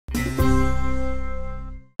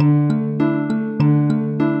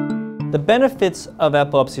The benefits of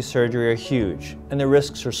epilepsy surgery are huge, and the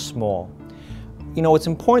risks are small. You know, what's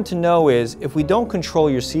important to know is if we don't control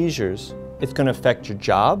your seizures, it's going to affect your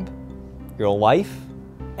job, your life,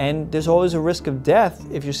 and there's always a risk of death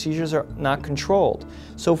if your seizures are not controlled.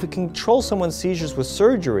 So if we control someone's seizures with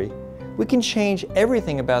surgery, we can change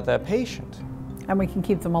everything about that patient. And we can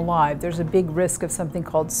keep them alive. There's a big risk of something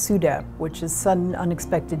called SUDA, which is sudden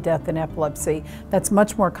unexpected death in epilepsy. That's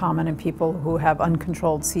much more common in people who have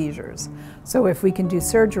uncontrolled seizures. So if we can do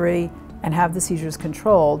surgery and have the seizures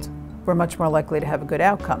controlled, we're much more likely to have a good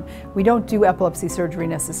outcome. We don't do epilepsy surgery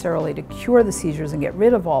necessarily to cure the seizures and get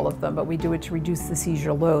rid of all of them, but we do it to reduce the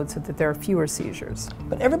seizure load so that there are fewer seizures.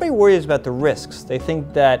 But everybody worries about the risks. They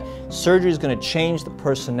think that surgery is going to change the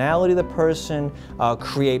personality of the person,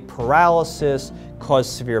 create paralysis, cause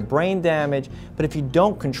severe brain damage. But if you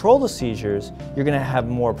don't control the seizures, you're going to have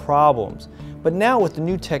more problems. But now with the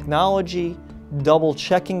new technology, double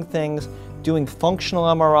checking things, doing functional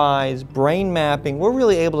MRIs, brain mapping, we're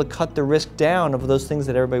really able to cut the risk down of those things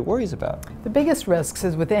that everybody worries about. The biggest risks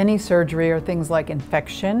is with any surgery are things like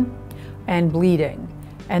infection and bleeding.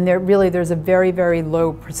 And there's a very, very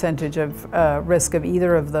low percentage of risk of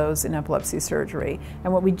either of those in epilepsy surgery.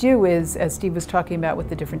 And what we do is, as Steve was talking about with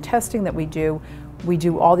the different testing that we do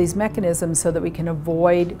all these mechanisms so that we can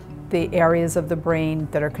avoid the areas of the brain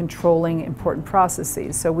that are controlling important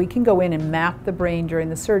processes. So we can go in and map the brain during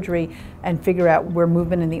the surgery and figure out where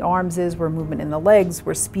movement in the arms is, where movement in the legs,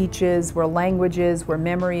 where speech is, where language is, where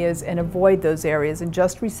memory is, and avoid those areas and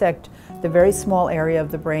just resect the very small area of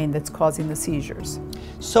the brain that's causing the seizures.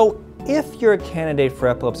 So if you're a candidate for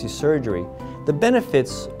epilepsy surgery, the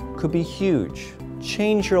benefits could be huge.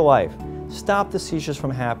 Change your life, stop the seizures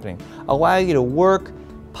from happening, allow you to work,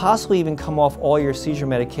 possibly even come off all your seizure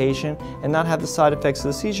medication and not have the side effects of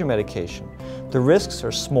the seizure medication. The risks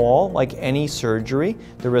are small, like any surgery,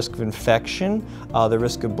 the risk of infection, the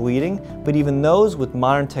risk of bleeding, but even those with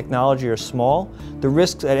modern technology are small. The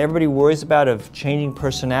risk that everybody worries about of changing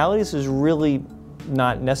personalities is really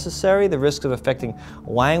not necessary. The risks of affecting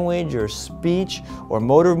language or speech or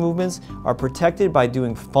motor movements are protected by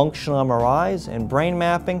doing functional MRIs and brain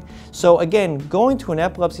mapping. So again, going to an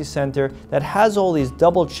epilepsy center that has all these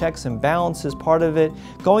double checks and balances part of it,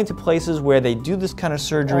 going to places where they do this kind of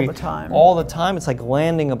surgery all the time, it's like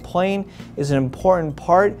landing a plane, is an important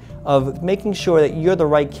part of making sure that you're the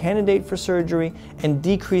right candidate for surgery and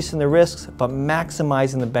decreasing the risks but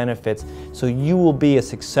maximizing the benefits so you will be a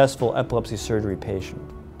successful epilepsy surgery patient.